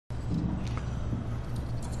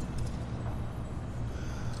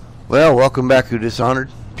Well, welcome back to Dishonored.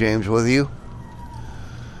 James with you.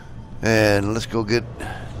 And let's go get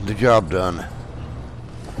the job done. A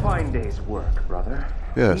fine day's work, brother.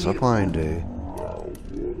 Yes, a fine day.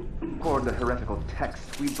 According to heretical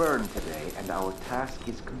texts, we burn today, and our task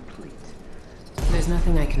is complete. There's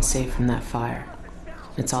nothing I can save from that fire.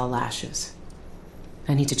 It's all ashes.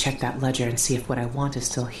 I need to check that ledger and see if what I want is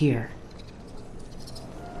still here.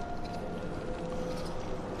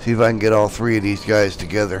 See if I can get all three of these guys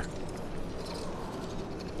together.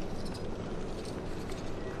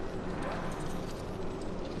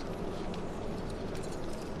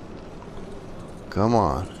 Come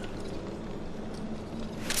on.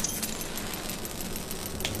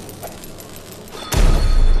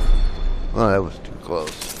 Oh, that was too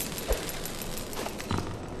close.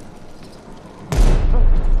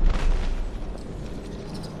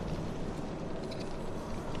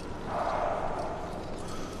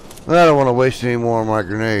 I don't want to waste any more of my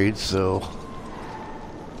grenades, so...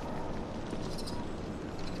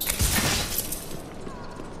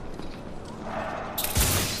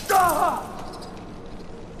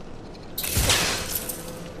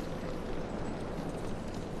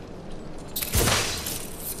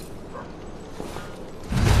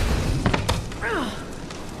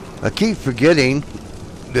 I keep forgetting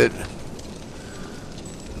that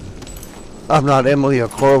I'm not Emily or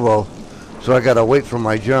Corvo, so I gotta wait for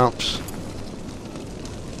my jumps.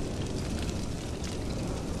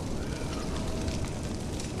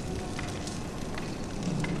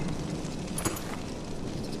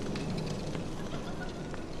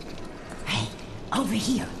 Hey, over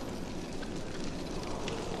here.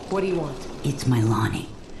 What do you want? It's my Lonnie.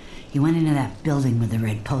 He went into that building with the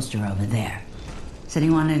red poster over there. Said he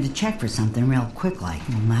wanted to check for something real quick like.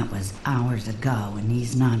 Well, that was hours ago, and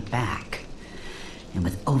he's not back. And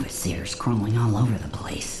with overseers crawling all over the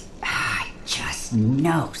place, I just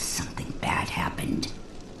know something bad happened.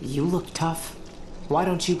 You look tough. Why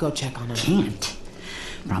don't you go check on him? Can't.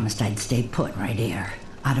 Promised I'd stay put right here,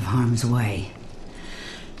 out of harm's way.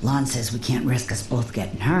 Lon says we can't risk us both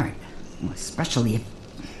getting hurt. Especially if...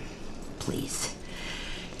 Please,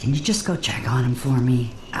 can you just go check on him for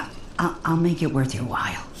me? I'll make it worth your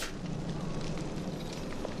while.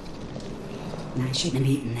 I shouldn't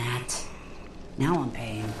have eaten that. Now I'm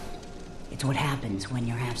paying. It's what happens when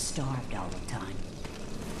you're half starved all the time.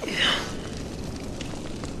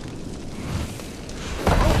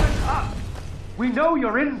 Open up! We know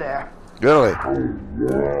you're in there. Really?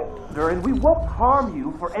 And we won't harm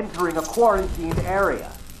you for entering a quarantined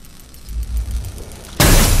area.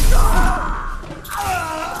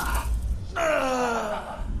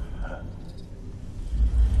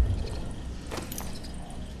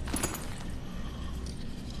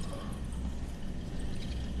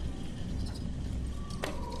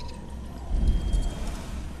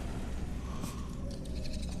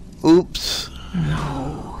 Oops.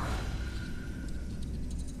 No.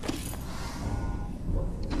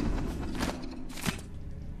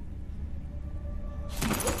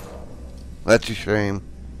 That's a shame.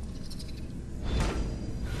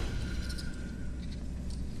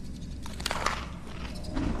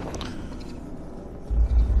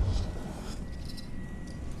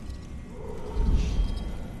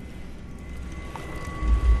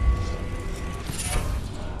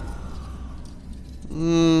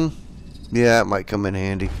 Yeah, it might come in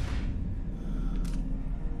handy.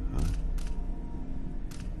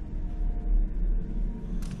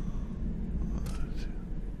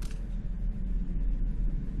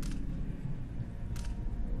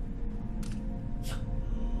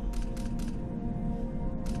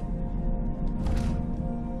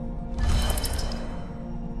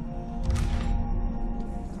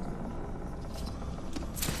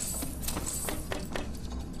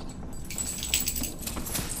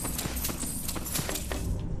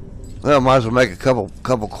 Well, might as well make a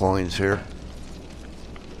couple coins here.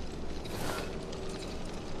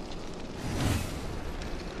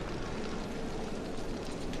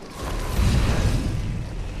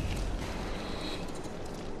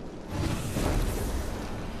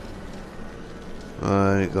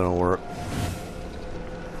 Ain't gonna work.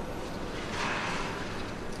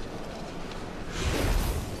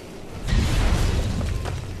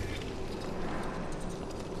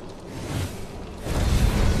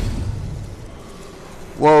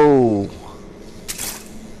 Whoa.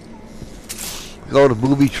 Go to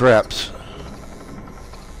booby traps.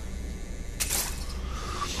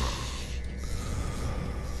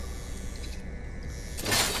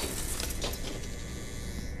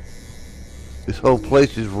 This whole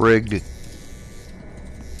place is rigged.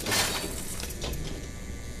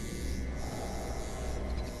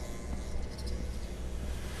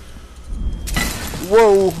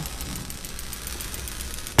 whoa.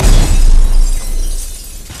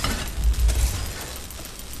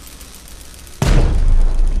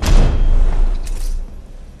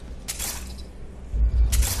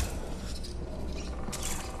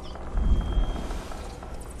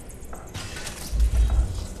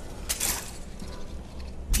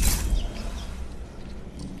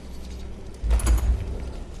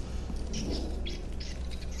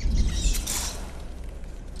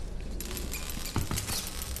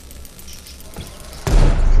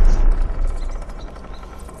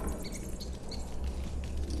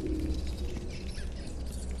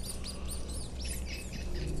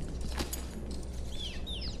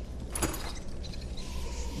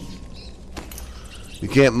 You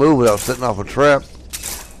can't move without setting off a trap.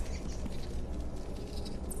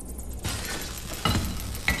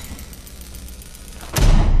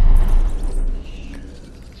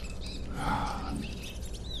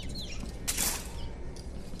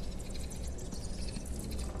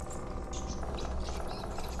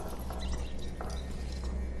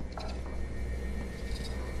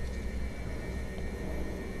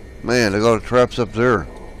 Man, they got traps up there.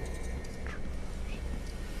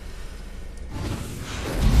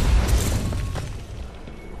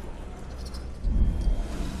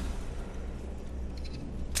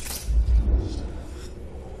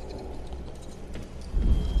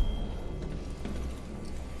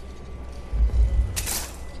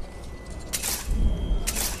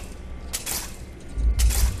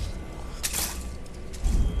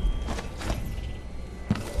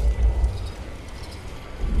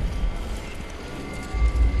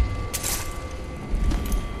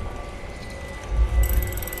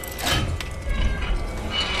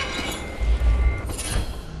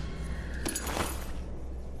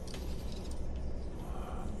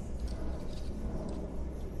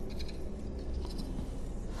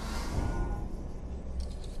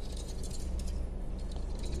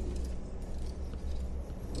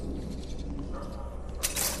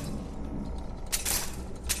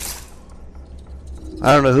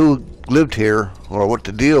 I don't know who lived here or what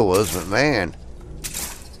the deal was, but man.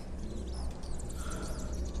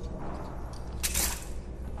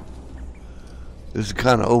 This is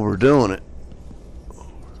kind of overdoing it.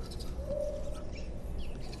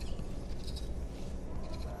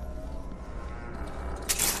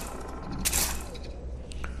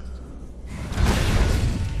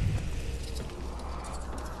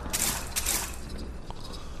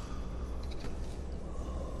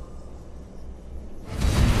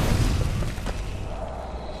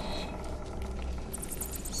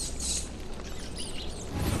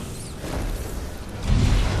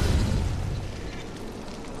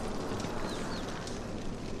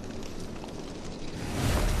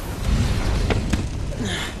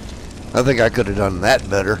 I think I could have done that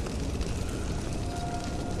better.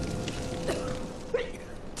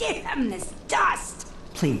 Give him this dust!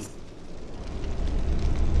 Please.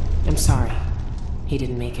 I'm sorry. He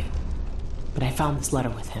didn't make it. But I found this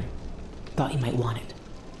letter with him. Thought you might want it.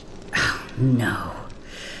 Oh, no.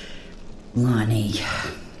 Lonnie.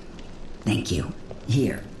 Thank you.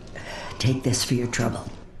 Here. Take this for your trouble.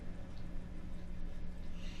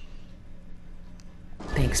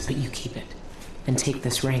 Thanks, but you keep it. And take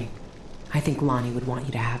this ring. I think Lonnie would want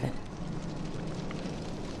you to have it.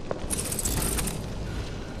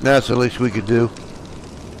 That's the least we could do.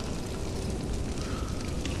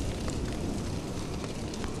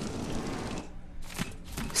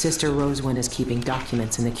 Sister Rosewind is keeping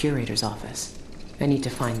documents in the curator's office. I need to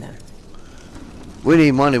find them. We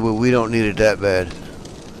need money, but we don't need it that bad.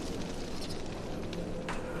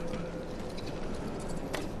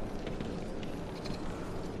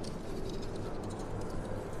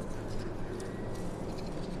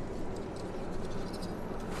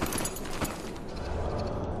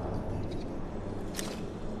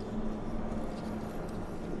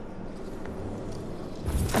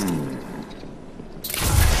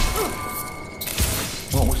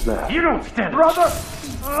 What was that? You don't stand, Brother!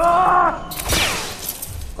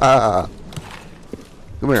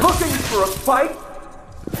 Come here. Looking for a fight?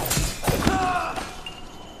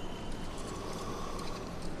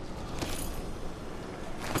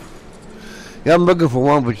 Yeah, I'm looking for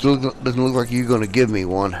one, but it doesn't look like you're going to give me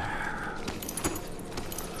one.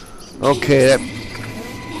 Okay, that...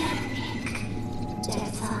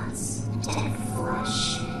 Dead thoughts, dead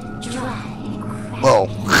flesh, dry. Whoa.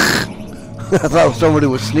 I thought somebody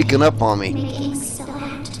was sneaking up on me. Making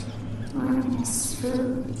soft, ominous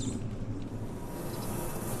food.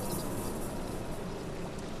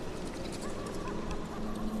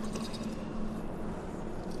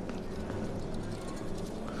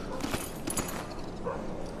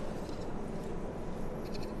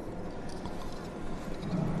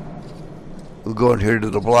 We'll go in here to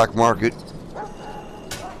the black market.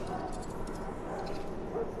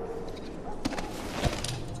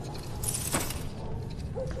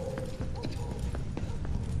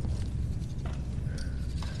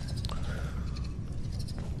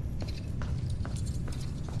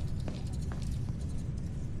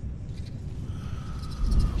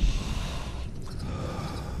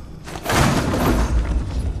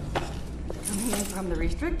 From the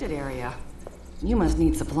restricted area. You must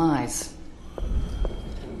need supplies.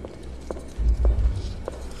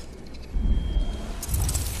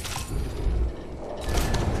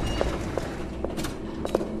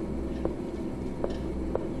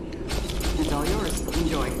 It's all yours.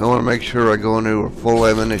 Enjoy. I want to make sure I go into a full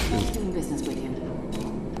ammunition. Doing business with you.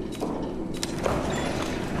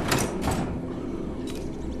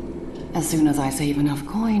 As soon as I save enough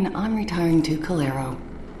coin, I'm retiring to Calero.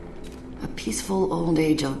 A peaceful old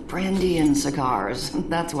age of brandy and cigars.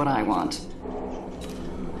 That's what I want.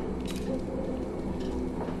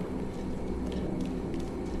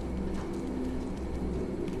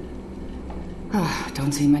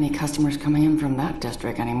 Don't see many customers coming in from that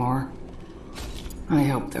district anymore. I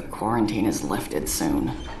hope the quarantine is lifted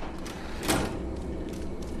soon.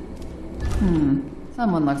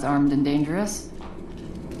 Someone looks armed and dangerous.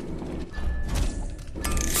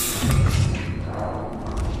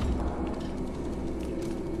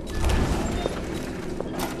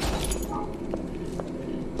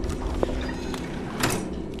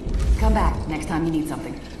 Come back next time you need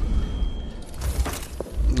something.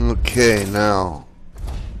 Okay, now.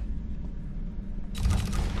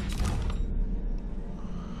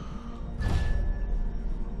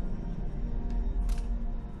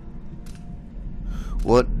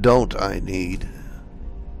 What don't I need?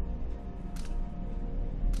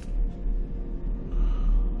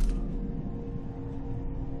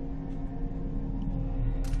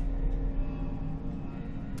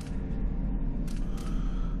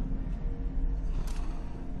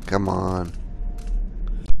 Come on.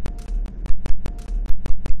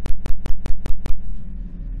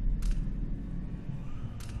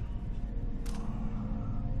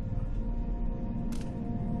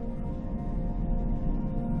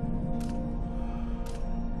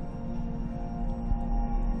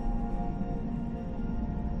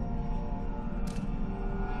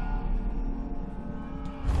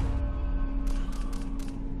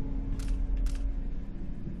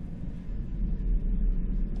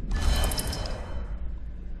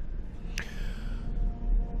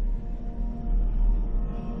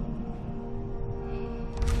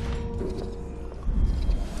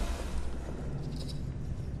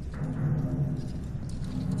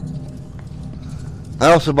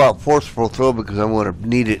 I also bought Forceful Throw because I'm going to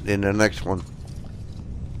need it in the next one.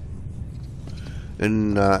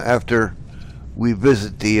 And after we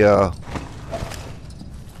visit the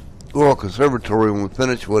Royal Conservatory, when we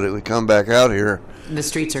finish with it, we come back out here. The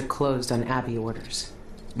streets are closed on Abbey orders.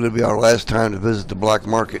 It'll be our last time to visit the black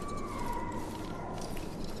market.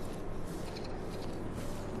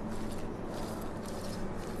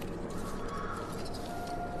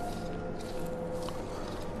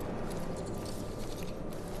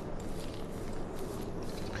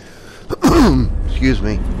 Excuse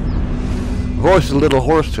me. Voice is a little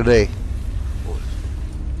hoarse today.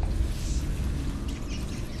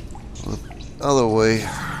 Other way.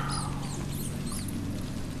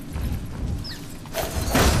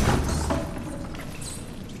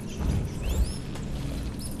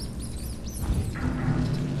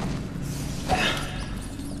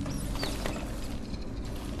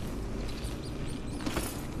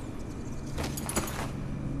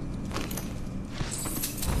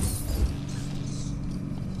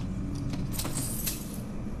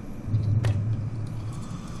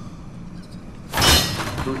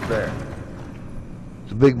 Who's there?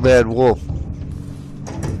 It's a big bad wolf.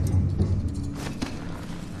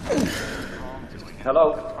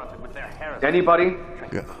 Hello? Anybody?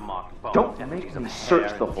 Yeah. Don't make them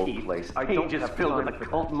search the whole place. I don't Pages have filled time with for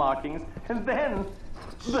occult markings, and then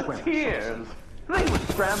the tears. They were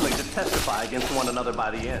scrambling to testify against one another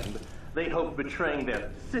by the end. They hoped betraying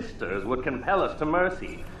their sisters would compel us to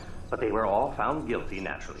mercy, but they were all found guilty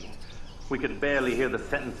naturally. We could barely hear the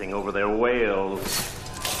sentencing over their wails.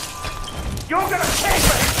 You're gonna pay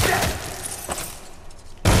for his death!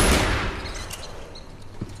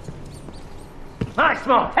 I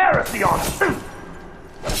smell heresy on it!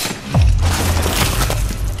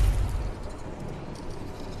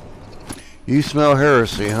 You smell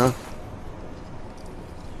heresy, huh?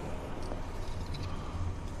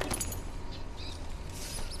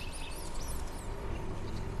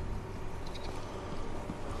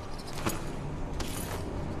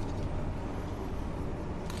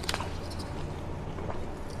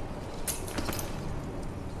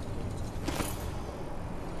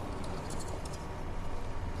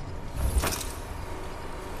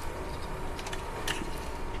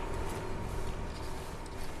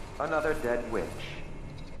 Another dead witch.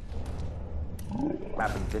 What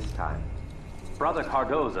happened this time? Brother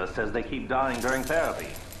Cardoza says they keep dying during therapy.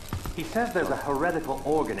 He says there's a heretical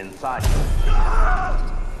organ inside them.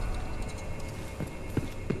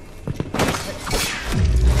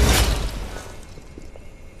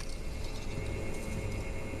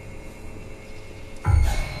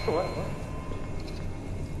 What?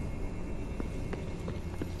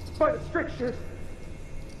 By the strictures!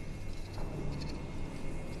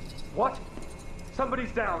 What?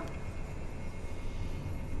 Somebody's down.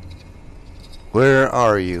 Where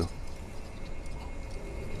are you?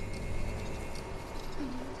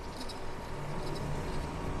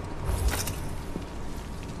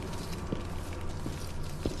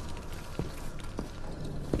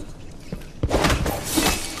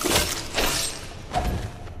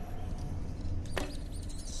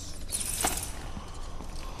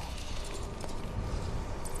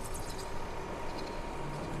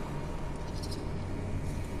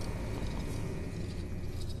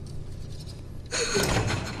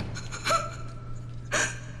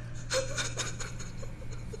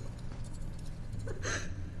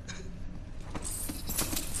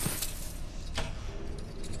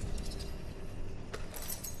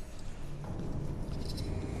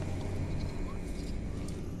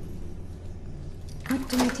 What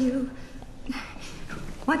do we do?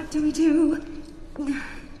 What do we do?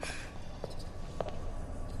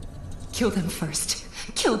 Kill them first.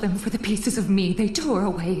 Kill them for the pieces of me they tore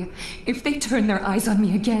away. If they turn their eyes on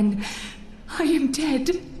me again, I am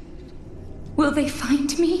dead. Will they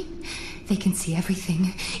find me? They can see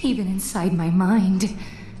everything, even inside my mind.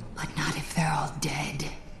 But not if they're all dead.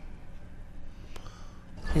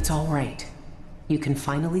 It's all right. You can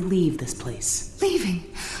finally leave this place. Leaving.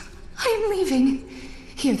 I am leaving.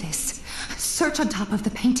 Hear this. Search on top of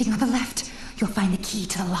the painting on the left. You'll find the key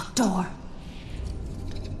to the locked door.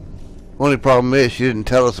 Only problem is she didn't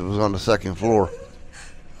tell us it was on the second floor.